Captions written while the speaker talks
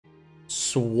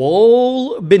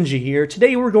SwoleBenji here.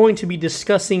 Today we're going to be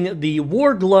discussing the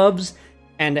war gloves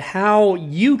and how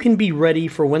you can be ready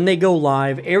for when they go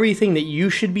live, everything that you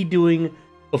should be doing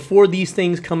before these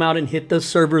things come out and hit the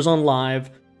servers on live.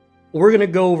 We're going to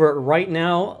go over it right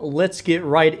now. Let's get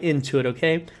right into it,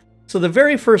 okay? So the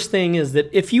very first thing is that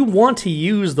if you want to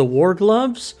use the war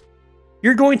gloves,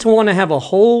 you're going to want to have a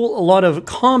whole lot of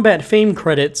combat fame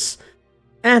credits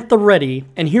at the ready,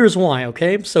 and here's why,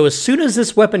 okay? So as soon as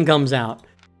this weapon comes out,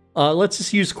 let's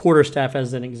just use quarterstaff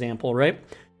as an example, right?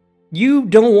 You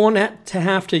don't want to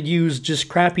have to use just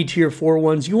crappy tier 4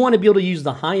 ones. You want to be able to use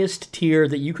the highest tier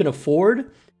that you can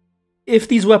afford if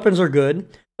these weapons are good,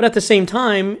 but at the same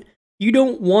time, you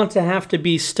don't want to have to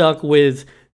be stuck with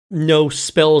no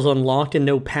spells unlocked and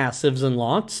no passives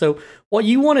unlocked. So what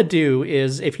you want to do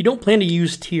is, if you don't plan to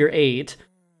use tier 8,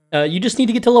 you just need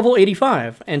to get to level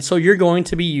 85, and so you're going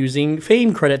to be using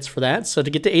fame credits for that. So to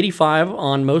get to 85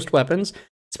 on most weapons,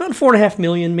 it's about 4.5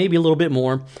 million, maybe a little bit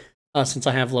more, since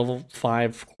I have level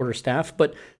 5 quarterstaff.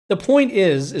 But the point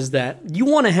is that you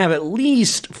want to have at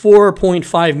least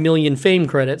 4.5 million fame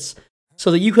credits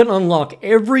so that you can unlock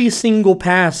every single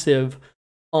passive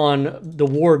on the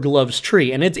War Gloves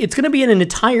tree, and it's going to be in an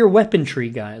entire weapon tree,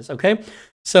 guys. Okay.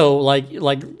 So, like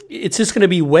it's just going to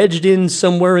be wedged in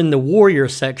somewhere in the warrior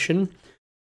section,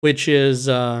 which is,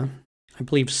 I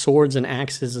believe, swords and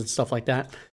axes and stuff like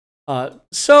that. But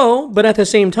at the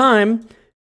same time,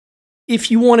 if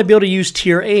you want to be able to use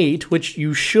tier 8, which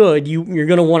you should, you're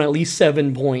going to want at least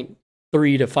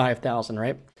 7.3 to 5,000,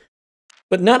 right?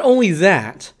 But not only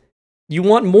that, you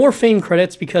want more fame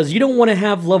credits because you don't want to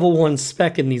have level 1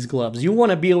 spec in these gloves. You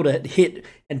want to be able to hit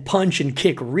and punch and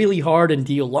kick really hard and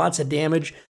deal lots of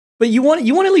damage. But you want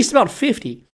at least about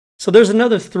 50. So there's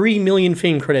another 3 million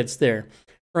fame credits there,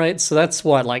 right? So that's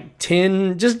what, like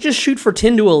 10, just shoot for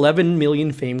 10 to 11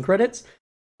 million fame credits.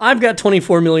 I've got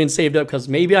 24 million saved up because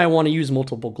maybe I want to use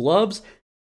multiple gloves.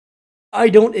 I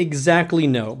don't exactly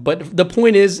know. But the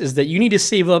point is that you need to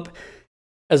save up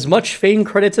as much fame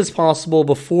credits as possible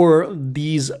before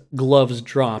these gloves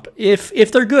drop,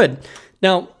 if they're good.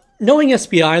 Now, knowing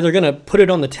SBI, they're going to put it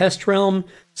on the test realm,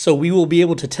 so we will be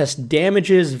able to test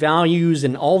damages, values,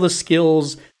 and all the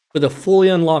skills with a fully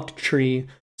unlocked tree.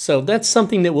 So that's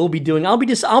something that we'll be doing. I'll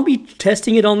be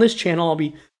testing it on this channel. I'll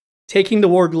be taking the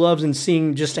war gloves and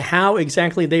seeing just how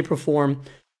exactly they perform.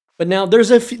 But now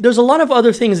there's a lot of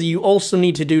other things that you also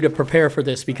need to do to prepare for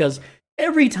this, because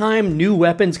every time new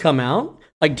weapons come out,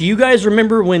 like, do you guys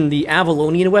remember when the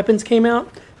Avalonian weapons came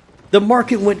out? The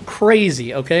market went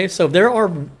crazy, okay? So there are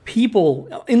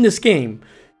people in this game,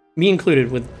 me included,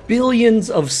 with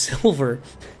billions of silver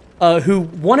who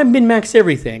want to min-max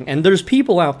everything. And there's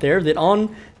people out there that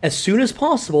as soon as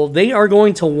possible, they are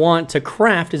going to want to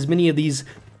craft as many of these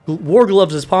war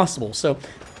gloves as possible. So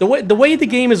the way the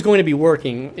game is going to be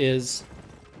working is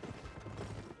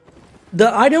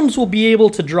the items will be able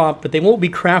to drop, but they won't be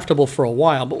craftable for a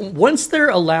while. But once they're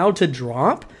allowed to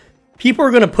drop, people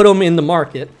are going to put them in the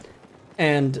market,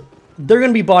 and they're going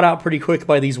to be bought out pretty quick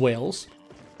by these whales.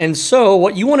 And so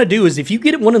what you want to do is, if you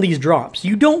get one of these drops,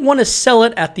 you don't want to sell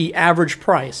it at the average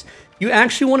price. You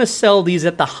actually want to sell these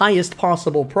at the highest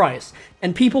possible price.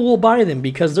 And people will buy them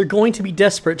because they're going to be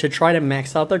desperate to try to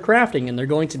max out their crafting, and they're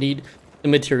going to need the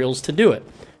materials to do it.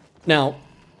 Now,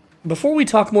 before we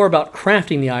talk more about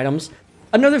crafting the items,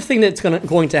 another thing that's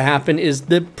going to happen is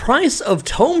the price of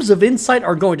Tomes of Insight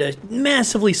are going to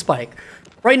massively spike.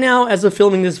 Right now, as of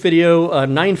filming this video,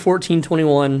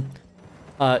 9/14/21,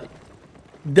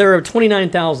 there are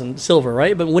 29,000 silver,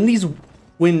 right? But when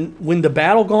the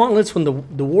battle gauntlets, when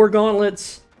the war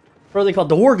gauntlets, what are they called?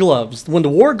 The war gloves. When the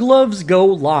war gloves go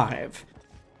live,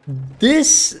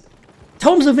 this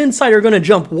Tomes of Insight are going to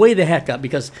jump way the heck up,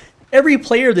 because every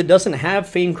player that doesn't have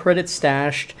fame credits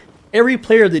stashed, every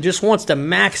player that just wants to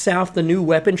max out the new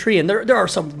weapon tree, and there are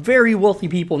some very wealthy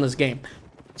people in this game.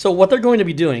 So what they're going to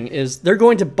be doing is they're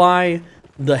going to buy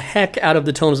the heck out of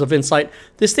the Tomes of Insight.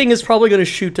 This thing is probably going to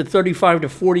shoot to 35 to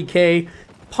 40k,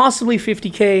 possibly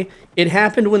 50k. It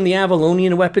happened when the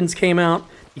Avalonian weapons came out,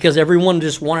 because everyone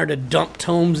just wanted to dump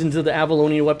tomes into the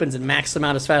Avalonian weapons and max them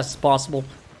out as fast as possible.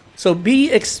 So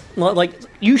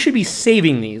you should be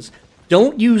saving these.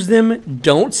 Don't use them.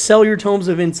 Don't sell your Tomes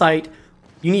of Insight.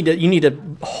 You need to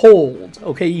hold,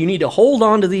 okay? You need to hold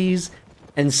on to these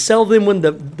and sell them when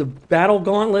the battle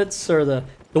gauntlets, or the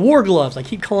war gloves, I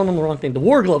keep calling them the wrong thing, the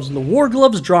war gloves, when the war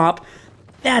gloves drop,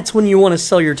 that's when you want to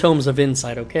sell your Tomes of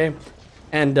Insight, okay?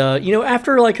 And, you know,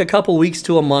 after like a couple weeks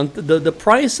to a month, the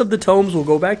price of the tomes will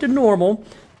go back to normal,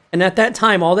 and at that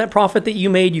time, all that profit that you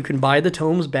made, you can buy the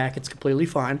tomes back. It's completely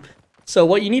fine. So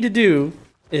what you need to do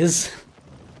is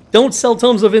Don't sell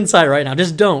Tomes of Insight right now.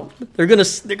 Just don't. They're gonna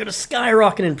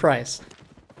skyrocket in price.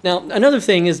 Now, another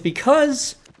thing is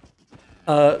because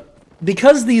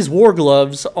these war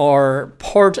gloves are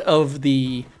part of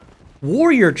the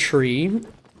warrior tree,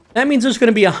 that means there's going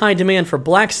to be a high demand for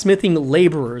blacksmithing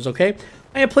laborers, okay?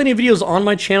 I have plenty of videos on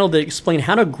my channel that explain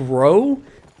how to grow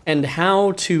and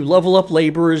how to level up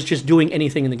laborers just doing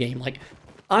anything in the game. Like,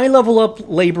 I level up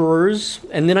laborers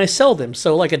and then I sell them.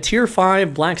 So like a tier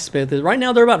 5 blacksmith, right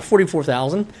now they're about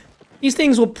 44,000. These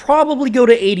things will probably go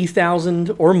to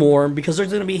 80,000 or more because there's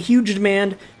going to be a huge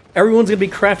demand. Everyone's going to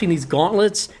be crafting these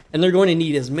gauntlets and they're going to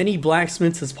need as many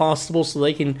blacksmiths as possible so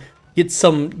they can get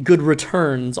some good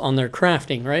returns on their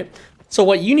crafting, right? So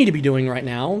what you need to be doing right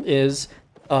now is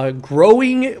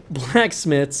growing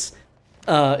blacksmiths.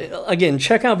 Again,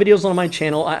 check out videos on my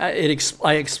channel. I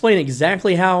explain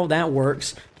exactly how that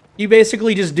works. You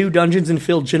basically just do dungeons and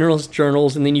fill generalist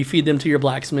journals, and then you feed them to your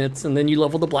blacksmiths, and then you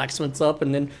level the blacksmiths up,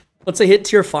 and then once they hit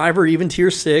tier 5 or even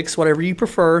tier 6, whatever you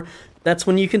prefer, that's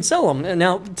when you can sell them. And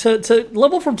now, to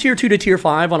level from tier 2 to tier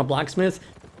 5 on a blacksmith,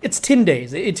 it's 10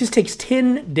 days. It just takes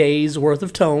 10 days worth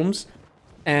of tomes,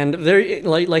 and they're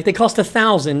like they cost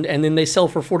 1,000, and then they sell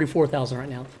for 44,000 right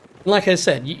now. And like I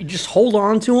said, you just hold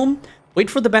on to them, wait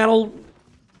for the battle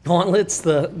gauntlets,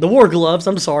 the war gloves.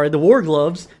 I'm sorry, the war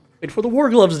gloves. Wait for the war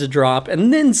gloves to drop,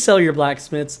 and then sell your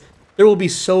blacksmiths. There will be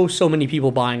so many people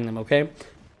buying them. Okay,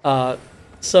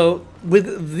 so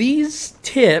with these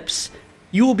tips,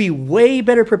 you will be way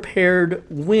better prepared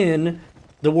when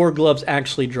the war gloves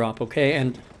actually drop. Okay,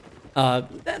 and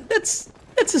that's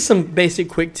just some basic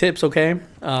quick tips, okay?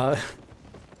 I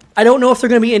don't know if they're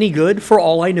going to be any good. For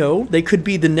all I know, they could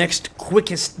be the next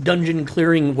quickest dungeon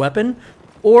clearing weapon,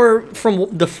 or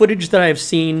from the footage that I've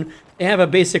seen, they have a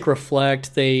basic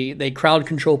reflect, they crowd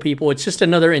control people. It's just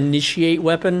another initiate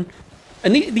weapon.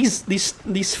 And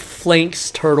these flanks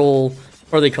turtle,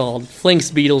 what are they called? Flanks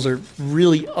beetles are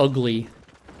really ugly.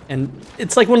 And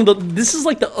it's like this is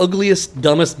like the ugliest,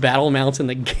 dumbest battle mounts in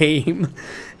the game.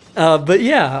 But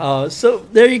yeah, so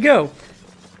there you go.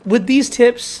 With these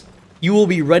tips, you will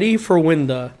be ready for when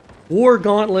the war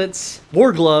gloves,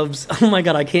 oh my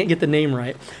god, I can't get the name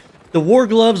right. The war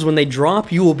gloves, when they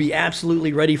drop, you will be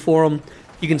absolutely ready for them.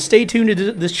 You can stay tuned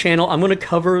to this channel. I'm going to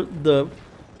cover the,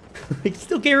 I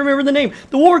still can't remember the name,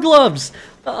 the war gloves.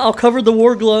 I'll cover the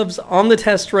war gloves on the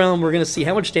test realm. We're going to see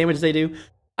how much damage they do.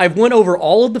 I've went over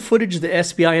all of the footage that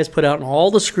SBI has put out and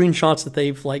all the screenshots that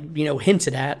they've, like, you know,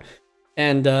 hinted at.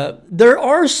 And there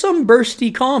are some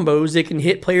bursty combos that can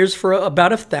hit players for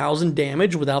about 1,000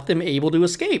 damage without them able to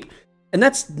escape. And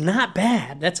that's not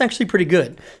bad. That's actually pretty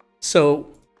good. So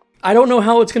I don't know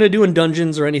how it's going to do in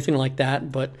dungeons or anything like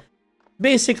that, but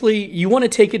basically you want to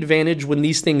take advantage when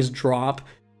these things drop.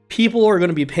 People are going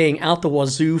to be paying out the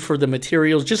wazoo for the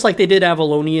materials, just like they did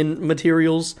Avalonian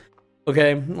materials.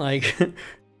 Okay, like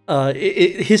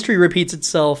history repeats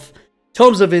itself.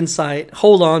 Tomes of Insight,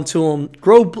 hold on to them,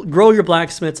 grow your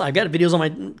blacksmiths. I've got videos on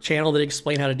my channel that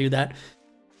explain how to do that.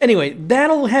 Anyway,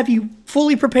 that'll have you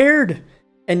fully prepared,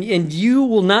 and you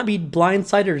will not be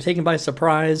blindsided or taken by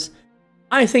surprise.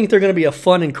 I think they're going to be a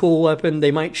fun and cool weapon.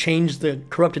 They might change the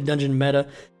Corrupted Dungeon meta,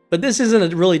 but this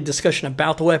isn't a really discussion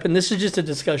about the weapon. This is just a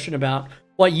discussion about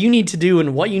what you need to do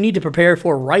and what you need to prepare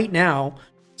for right now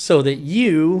so that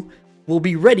you will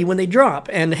be ready when they drop.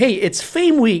 And hey, it's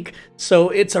Fame Week, so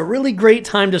it's a really great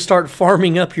time to start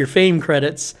farming up your Fame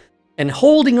credits and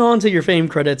holding on to your Fame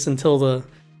credits until the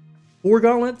War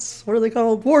Gauntlets, what are they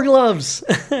called? War Gloves!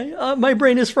 My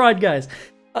brain is fried, guys.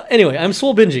 Anyway, I'm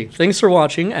SwoleBenji. Thanks for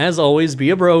watching. As always, be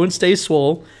a bro and stay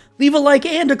swole. Leave a like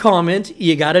and a comment.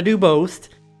 You gotta do both.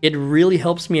 It really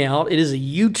helps me out. It is a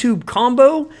YouTube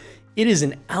combo. It is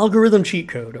an algorithm cheat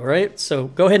code, all right? So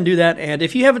go ahead and do that. And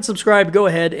if you haven't subscribed, go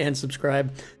ahead and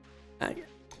subscribe.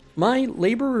 My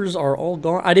laborers are all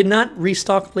gone. I did not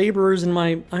restock laborers in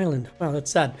my island. Wow, that's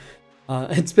sad.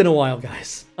 It's been a while,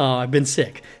 guys. I've been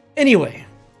sick. Anyway,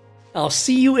 I'll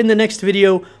see you in the next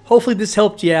video. Hopefully this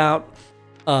helped you out.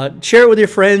 Share it with your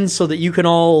friends so that you can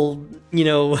all, you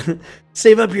know,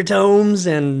 save up your tomes.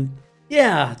 And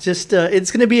yeah, just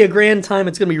it's going to be a grand time.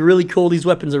 It's going to be really cool. These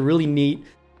weapons are really neat.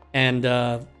 And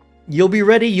you'll be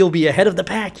ready. You'll be ahead of the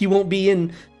pack. You won't be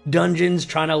in dungeons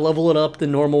trying to level it up the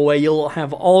normal way. You'll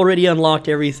have already unlocked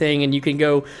everything, and you can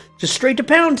go just straight to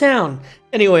Pound Town.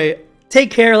 Anyway,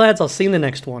 take care, lads. I'll see you in the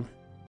next one.